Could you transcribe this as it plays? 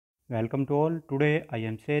Welcome to all. Today I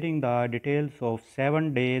am sharing the details of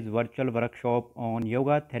 7 days virtual workshop on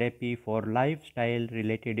yoga therapy for lifestyle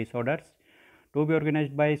related disorders to be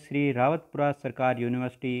organized by Shri Rawatpura सरकार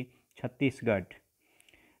university Chhattisgarh.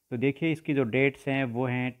 तो देखिए इसकी जो dates हैं वो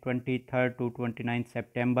हैं 23 to 29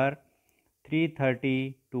 September 3:30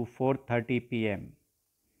 to 4:30 PM।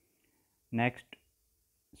 Next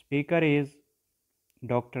speaker is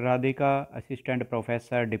Dr. Radhika, Assistant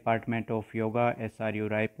Professor, Department of Yoga, SRU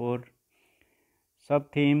Raipur.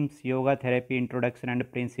 Sub-themes: Yoga Therapy Introduction and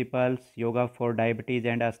Principles, Yoga for Diabetes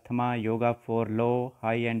and Asthma, Yoga for Low,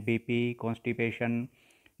 High and BP, Constipation,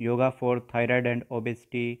 Yoga for Thyroid and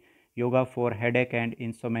Obesity, Yoga for Headache and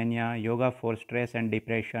Insomnia, Yoga for Stress and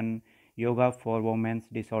Depression, Yoga for Women's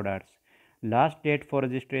Disorders. Last date for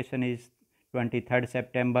registration is 23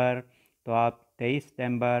 September. तो आप 23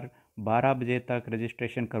 सितंबर 12 बजे तक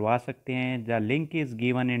registration करवा सकते हैं। The link is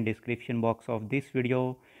given in description box of this video.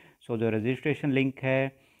 सो जो registration link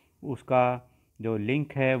है उसका जो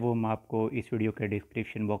लिंक है वो मैं आपको इस वीडियो के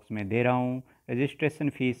डिस्क्रिप्शन बॉक्स में दे रहा हूँ। रजिस्ट्रेशन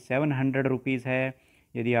फ़ीस 700 रुपीज़ है।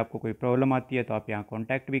 यदि आपको कोई प्रॉब्लम आती है तो आप यहाँ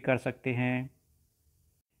कॉन्टैक्ट भी कर सकते हैं।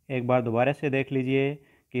 एक बार दोबारा से देख लीजिए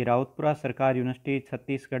कि रावतपुरा सरकार यूनिवर्सिटी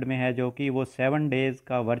छत्तीसगढ़ में है, जो कि वो 7 डेज़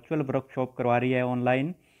का वर्चुअल वर्कशॉप करवा रही है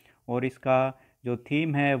ऑनलाइन, और इसका जो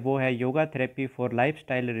थीम है वो है yoga therapy for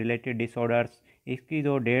lifestyle related disorders. इसकी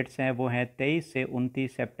जो डेट्स हैं वो हैं 23 से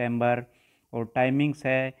 29 सितंबर, और टाइमिंग्स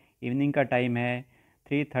है इवनिंग का टाइम है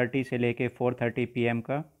 3:30 से लेके 4:30 PM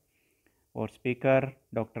का। और स्पीकर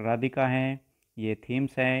डॉक्टर राधिका हैं। ये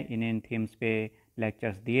थीम्स हैं, इन थीम्स पे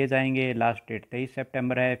लेक्चर्स दिए जाएंगे। लास्ट डेट 23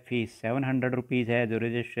 सितंबर है। फ़ीस 700 रुपीज़ है। जो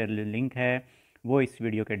रजिस्ट्रेशन लिंक है वो इस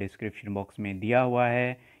वीडियो के डिस्क्रिप्शन बॉक्स में दिया हुआ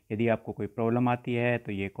है। यदि आपको कोई प्रॉब्लम आती है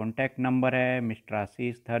तो ये कॉन्टैक्ट नंबर है मिस्टर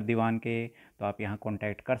आशीष थर दीवान के, तो आप यहाँ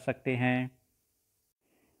कॉन्टैक्ट कर सकते हैं।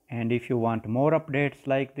 And if you want more updates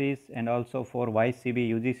like this and also for YCB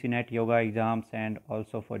UGC NET yoga exams and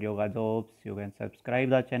also for yoga jobs, you can subscribe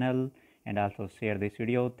the channel and also share this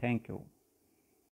video. Thank you.